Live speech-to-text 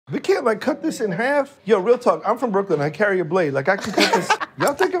We can't like cut this in half. Yo, real talk, I'm from Brooklyn, I carry a blade. Like I can cut this,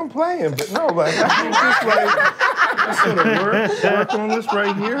 y'all think I'm playing, but no, like I can just like, sort of work on this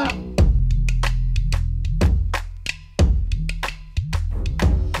right here.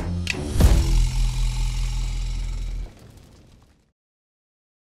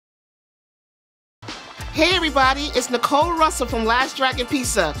 Hey everybody, it's Nicole Russell from Last Dragon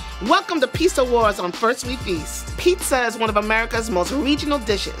Pizza. Welcome to Pizza Wars on First We Feast. Pizza is one of America's most regional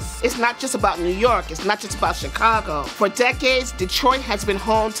dishes. It's not just about New York, it's not just about Chicago. For decades, Detroit has been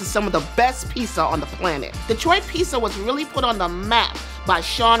home to some of the best pizza on the planet. Detroit pizza was really put on the map by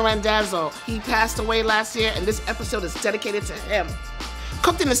Sean Randazzo. He passed away last year and this episode is dedicated to him.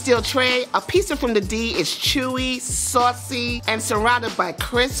 Cooked in a steel tray, a pizza from the D is chewy, saucy, and surrounded by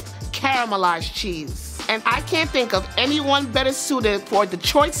crisp, caramelized cheese. And I can't think of anyone better suited for a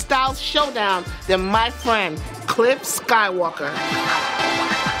Detroit-style showdown than my friend, Cliff Skighwalker.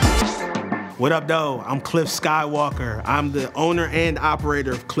 What up, though? I'm Cliff Skighwalker. I'm the owner and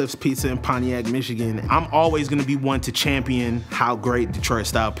operator of Cliff's Pizza in Pontiac, Michigan. I'm always gonna be one to champion how great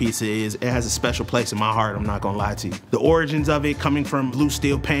Detroit-style pizza is. It has a special place in my heart, I'm not gonna lie to you. The origins of it coming from blue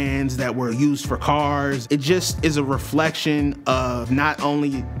steel pans that were used for cars, it just is a reflection of not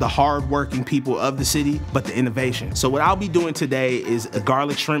only the hard-working people of the city, but the innovation. So what I'll be doing today is a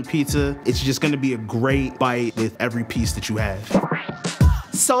garlic shrimp pizza. It's just gonna be a great bite with every piece that you have.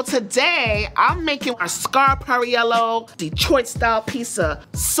 So today, I'm making our Scarpariello Detroit-style pizza.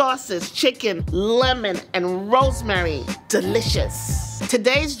 Sauces, chicken, lemon, and rosemary. Delicious.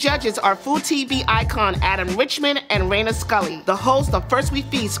 Today's judges are food TV icon Adam Richman and Reina Scully, the host of First We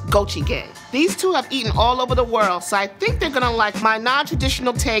Feast, Gochi Gang. These two have eaten all over the world, so I think they're gonna like my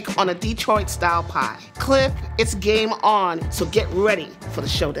non-traditional take on a Detroit-style pie. Cliff, it's game on, so get ready for the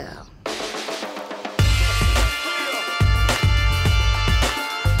showdown.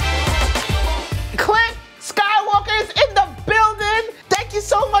 Thank you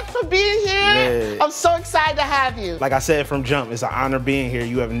so much for being here. I'm so excited to have you. Like I said from jump, it's an honor being here.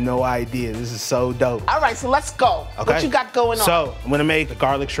 You have no idea. This is so dope. All right, so let's go. Okay. What you got going on? So I'm gonna make a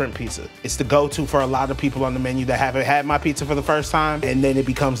garlic shrimp pizza. It's the go-to for a lot of people on the menu that haven't had my pizza for the first time, and then it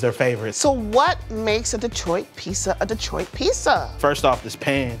becomes their favorite. So what makes a Detroit pizza a Detroit pizza? First off, this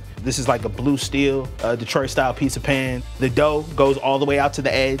pan. This is like a blue steel Detroit-style pizza pan. The dough goes all the way out to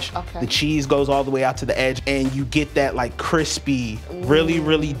the edge. Okay. The cheese goes all the way out to the edge, and you get that like crispy, really,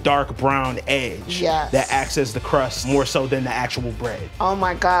 really dark brown edge that acts as the crust more so than the actual bread. Oh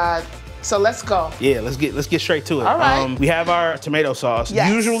my God. So let's go. Yeah, let's get straight to it. All right. We have our tomato sauce.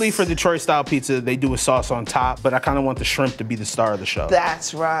 Yes. Usually for Detroit-style pizza, they do a sauce on top, but I kind of want the shrimp to be the star of the show.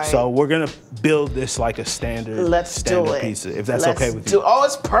 That's right. So we're gonna build this like a standard pizza, if that's okay with you. Oh,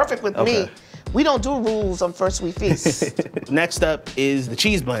 it's perfect with me. We don't do rules on First We Feast. Next up is the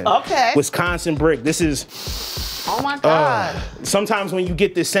cheese blend. Okay. Wisconsin brick. This is, oh my God. Sometimes when you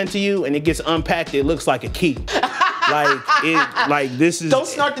get this sent to you and it gets unpacked, it looks like a key. This is. Don't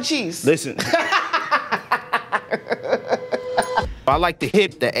snort the cheese. Listen. I like to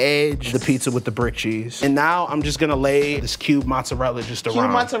hit the edge of the pizza with the brick cheese. And now I'm just gonna lay this cube mozzarella just around. Cube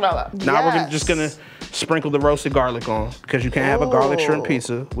mozzarella. Now we're just gonna sprinkle the roasted garlic on, because you can't have a garlic shrimp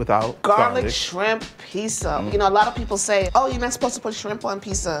pizza without garlic. Shrimp pizza. You know, a lot of people say, oh, you're not supposed to put shrimp on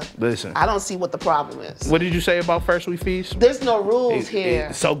pizza. Listen. I don't see what the problem is. What did you say about First We Feast? There's no rules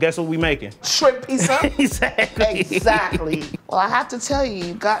here. So guess what we making? Shrimp pizza? Exactly. Exactly. Well, I have to tell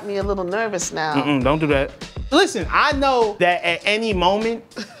you got me a little nervous now. Don't do that. Listen, I know that at any moment,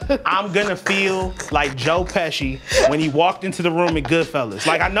 I'm gonna feel like Joe Pesci when he walked into the room in Goodfellas.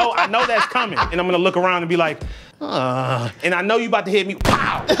 Like I know that's coming, and I'm gonna look around and be like, and I know you about to hit me,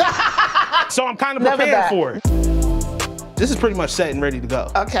 pow! So I'm kind of prepared for it. This is pretty much set and ready to go.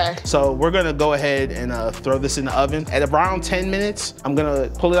 Okay. So we're gonna go ahead and throw this in the oven. At around 10 minutes, I'm gonna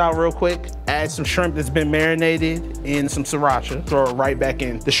pull it out real quick, add some shrimp that's been marinated in some sriracha, throw it right back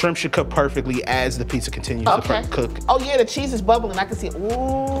in. The shrimp should cook perfectly as the pizza continues to cook. Oh yeah, the cheese is bubbling, I can see it.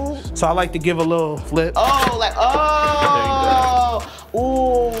 Ooh. So I like to give a little flip. Oh, like, oh.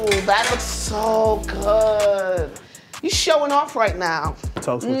 Ooh, that looks so good. You showing off right now.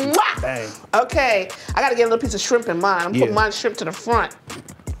 Toast with you. Bang. Okay, I gotta get a little piece of shrimp in mine. I'm putting mine shrimp to the front.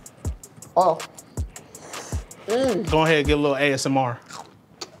 Oh. Go ahead and get a little ASMR.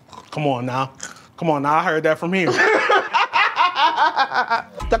 Come on now. Come on now, I heard that from here.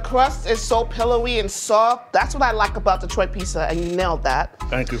 The crust is so pillowy and soft. That's what I like about Detroit pizza, and you nailed that.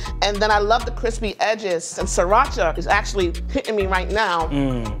 Thank you. And then I love the crispy edges, and sriracha is actually hitting me right now.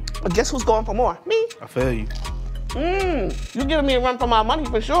 But guess who's going for more? Me. I feel you. You're giving me a run for my money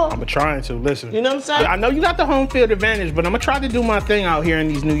for sure. I'm trying to, listen. You know what I'm saying? I know you got the home field advantage, but I'm gonna try to do my thing out here in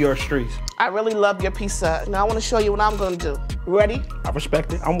these New York streets. I really love your pizza. Now I want to show you what I'm gonna do. Ready? I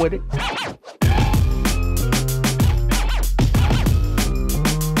respect it, I'm with it.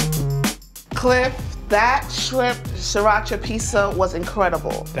 Cliff, that shrimp sriracha pizza was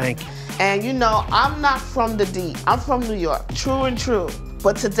incredible. Thank you. And you know, I'm not from the D. I'm from New York, true and true.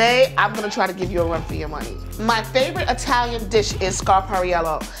 But today, I'm gonna try to give you a run for your money. My favorite Italian dish is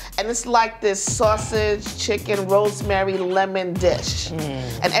scarpariello. And it's like this sausage, chicken, rosemary, lemon dish.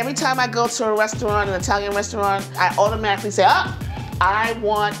 And every time I go to a restaurant, an Italian restaurant, I automatically say, I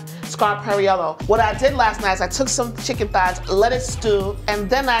want scarpariello. What I did last night is I took some chicken thighs, let it stew, and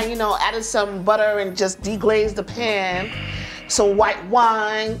then I, added some butter and just deglazed the pan. Some white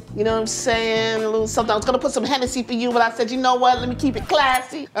wine, you know what I'm saying? A little something. I was gonna put some Hennessy for you, but I said, you know what? Let me keep it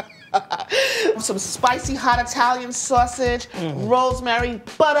classy. Some spicy hot Italian sausage, rosemary,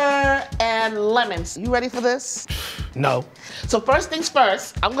 butter, and lemons. You ready for this? No. So first things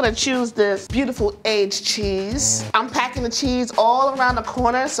first, I'm gonna choose this beautiful aged cheese. I'm packing the cheese all around the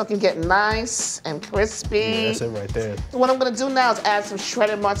corner so it can get nice and crispy. Yeah, that's it right there. So what I'm gonna do now is add some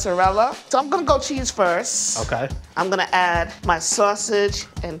shredded mozzarella. So I'm gonna go cheese first. Okay. I'm gonna add my sausage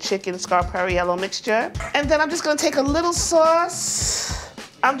and chicken scarpariello mixture. And then I'm just gonna take a little sauce.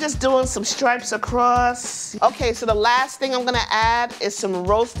 I'm just doing some stripes across. Okay, so the last thing I'm gonna add is some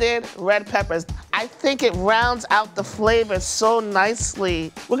roasted red peppers. I think it rounds out the flavor so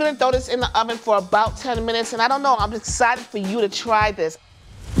nicely. We're gonna throw this in the oven for about 10 minutes, and I don't know, I'm excited for you to try this.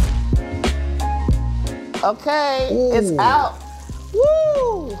 Okay, it's out.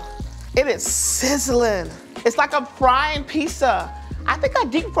 Woo! It is sizzling. It's like I'm frying pizza. I think I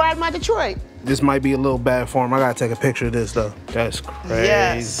deep fried my Detroit. This might be a little bad form. I gotta take a picture of this though. That's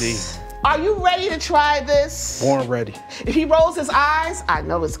crazy. Yes. Are you ready to try this? Born ready. If he rolls his eyes, I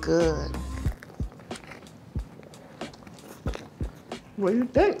know it's good. What do you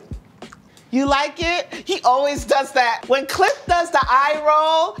think? You like it? He always does that. When Cliff does the eye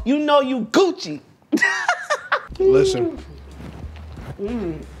roll, you know you Gucci. Listen.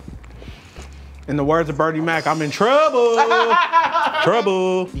 In the words of Bernie Mac, I'm in trouble.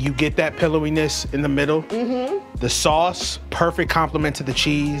 Trouble. You get that pillowiness in the middle. The sauce, perfect complement to the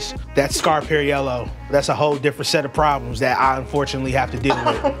cheese. That scarpariello, that's a whole different set of problems that I unfortunately have to deal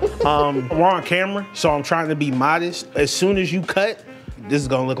with. We're on camera, so I'm trying to be modest. As soon as you cut, this is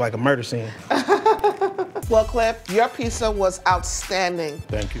gonna look like a murder scene. Well, Cliff, your pizza was outstanding.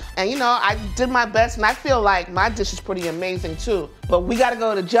 Thank you. And I did my best, and I feel like my dish is pretty amazing too. But we gotta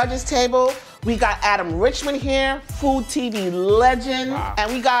go to the judges' table. We got Adam Richman here, Food TV legend. Wow.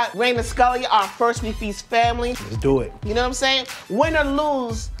 And we got Reina Scully, our First We Feast family. Let's do it. You know what I'm saying? Win or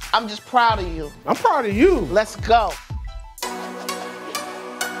lose, I'm just proud of you. I'm proud of you. Let's go.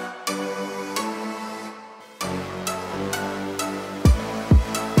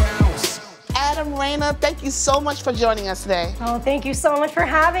 Adam, Reina, thank you so much for joining us today. Oh, thank you so much for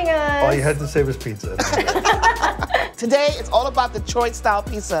having us. All you had to say was pizza. Today, it's all about Detroit-style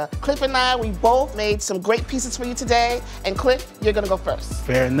pizza. Cliff and I, we both made some great pieces for you today. And Cliff, you're gonna go first.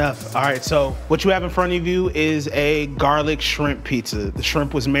 Fair enough. All right, so what you have in front of you is a garlic shrimp pizza. The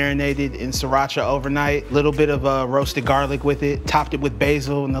shrimp was marinated in sriracha overnight, a little bit of roasted garlic with it, topped it with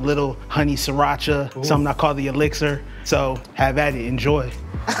basil and a little honey sriracha, something I call the elixir. So have at it, enjoy.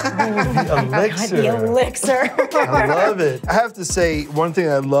 The elixir. The elixir. I love it. I have to say, one thing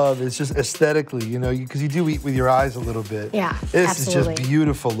I love is just aesthetically, because you do eat with your eyes a little bit. Yeah, This absolutely. is just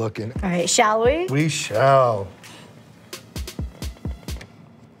beautiful looking. All right, shall we? We shall.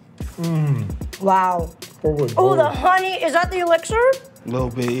 Wow. Oh, the honey, is that the elixir? A little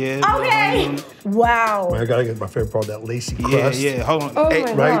bit, yeah. Okay. Wow. I gotta get my favorite part, that lacy Yeah, crust. yeah, hold on. Oh Hey,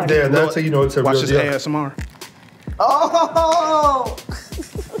 my Right God. there, that's how you know it's a watch real this deal. ASMR. Oh!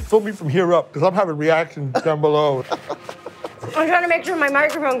 Film me from here up, because I'm having reactions down below. I'm trying to make sure my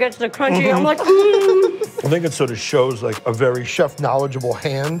microphone gets the crunchy. I'm like, ooh. I think it sort of shows like a very chef-knowledgeable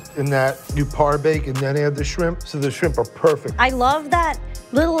hand in that you par bake and then add the shrimp. So the shrimp are perfect. I love that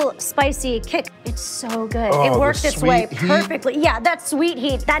little spicy kick. It's so good. Oh, It works the its way sweet heat. perfectly. Yeah, that sweet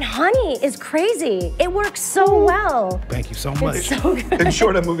heat. That honey is crazy. It works so well. Thank you so much. It's so good. In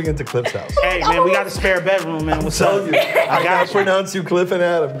short, I'm moving into Cliff's house. Hey, man, we got a spare bedroom, man. What's up? Telling you, I gotta pronounce you Cliff and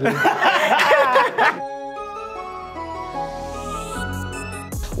Adam, dude.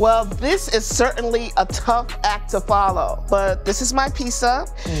 Well, this is certainly a tough act to follow, but this is my pizza,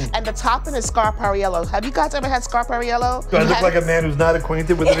 and the topping is scarpariello. Have you guys ever had scarpariello? Do I look like a man who's not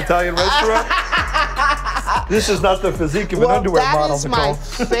acquainted with an Italian restaurant? This is not the physique of an underwear model, Nicole. That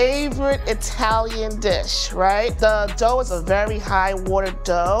is my favorite Italian dish, right? The dough is a very high water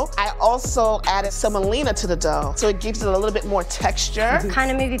dough. I also added semolina to the dough, so it gives it a little bit more texture.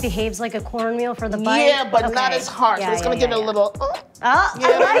 Kind of maybe behaves like a cornmeal for the bite. Yeah, but not as harsh. Yeah, but it's gonna give it a little. You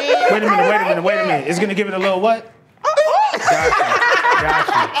know what I mean? Wait a minute. It's gonna give it a little what? Got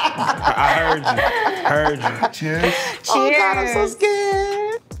you. I heard you. Cheers. Oh God, I'm so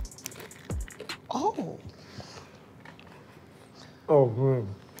scared. Oh. Oh,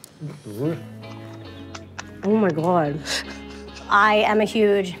 good. Oh my God. I am a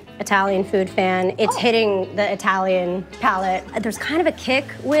huge Italian food fan. It's hitting the Italian palate. There's kind of a kick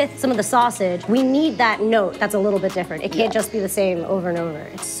with some of the sausage. We need that note that's a little bit different. It can't just be the same over and over.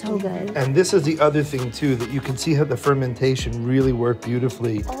 It's so good. And this is the other thing too, that you can see how the fermentation really worked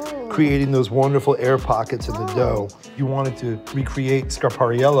beautifully, creating those wonderful air pockets in the dough. You wanted to recreate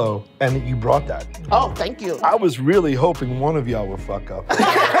scarpariello, and you brought that. Oh, thank you. I was really hoping one of y'all would fuck up.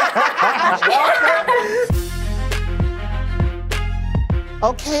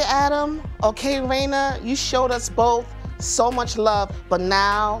 Okay, Adam. Okay, Reina. You showed us both so much love, but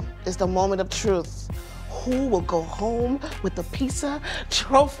now is the moment of truth. Who will go home with the pizza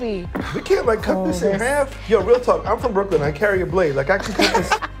trophy? We can't like cut this in half. Yo, real talk, I'm from Brooklyn, I carry a blade. Like I can cut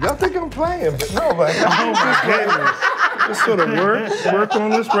this, y'all think I'm playing, but no, like just sort of work on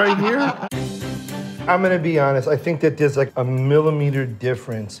this right here. I'm gonna be honest, I think that there's like a millimeter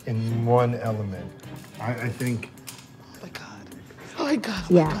difference in one element. I think. Oh my God.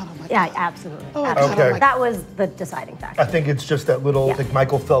 Yeah, absolutely. Okay. That was the deciding factor. I think it's just that little, like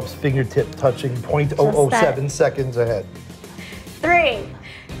Michael Phelps fingertip touching 0.007 seconds ahead. 3,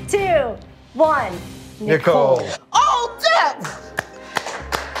 2, 1. Nicole. Oh, Deb!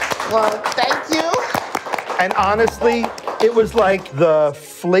 Well, thank you. And honestly, it was like the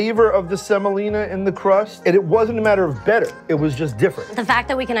flavor of the semolina in the crust, and it wasn't a matter of better, it was just different. The fact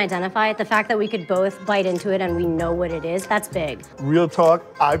that we can identify it, the fact that we could both bite into it and we know what it is, that's big. Real talk,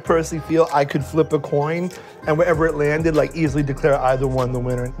 I personally feel I could flip a coin and wherever it landed, like easily declare either one the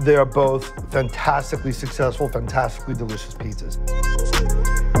winner. They are both fantastically successful, fantastically delicious pizzas.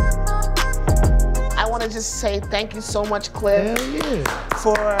 I want to just say thank you so much, Cliff,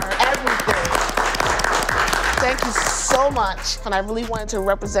 for everything. Thank you so much. And I really wanted to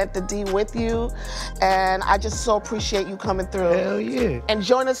represent the D with you. And I just so appreciate you coming through. Hell yeah. And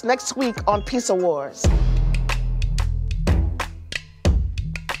join us next week on Pizza Wars.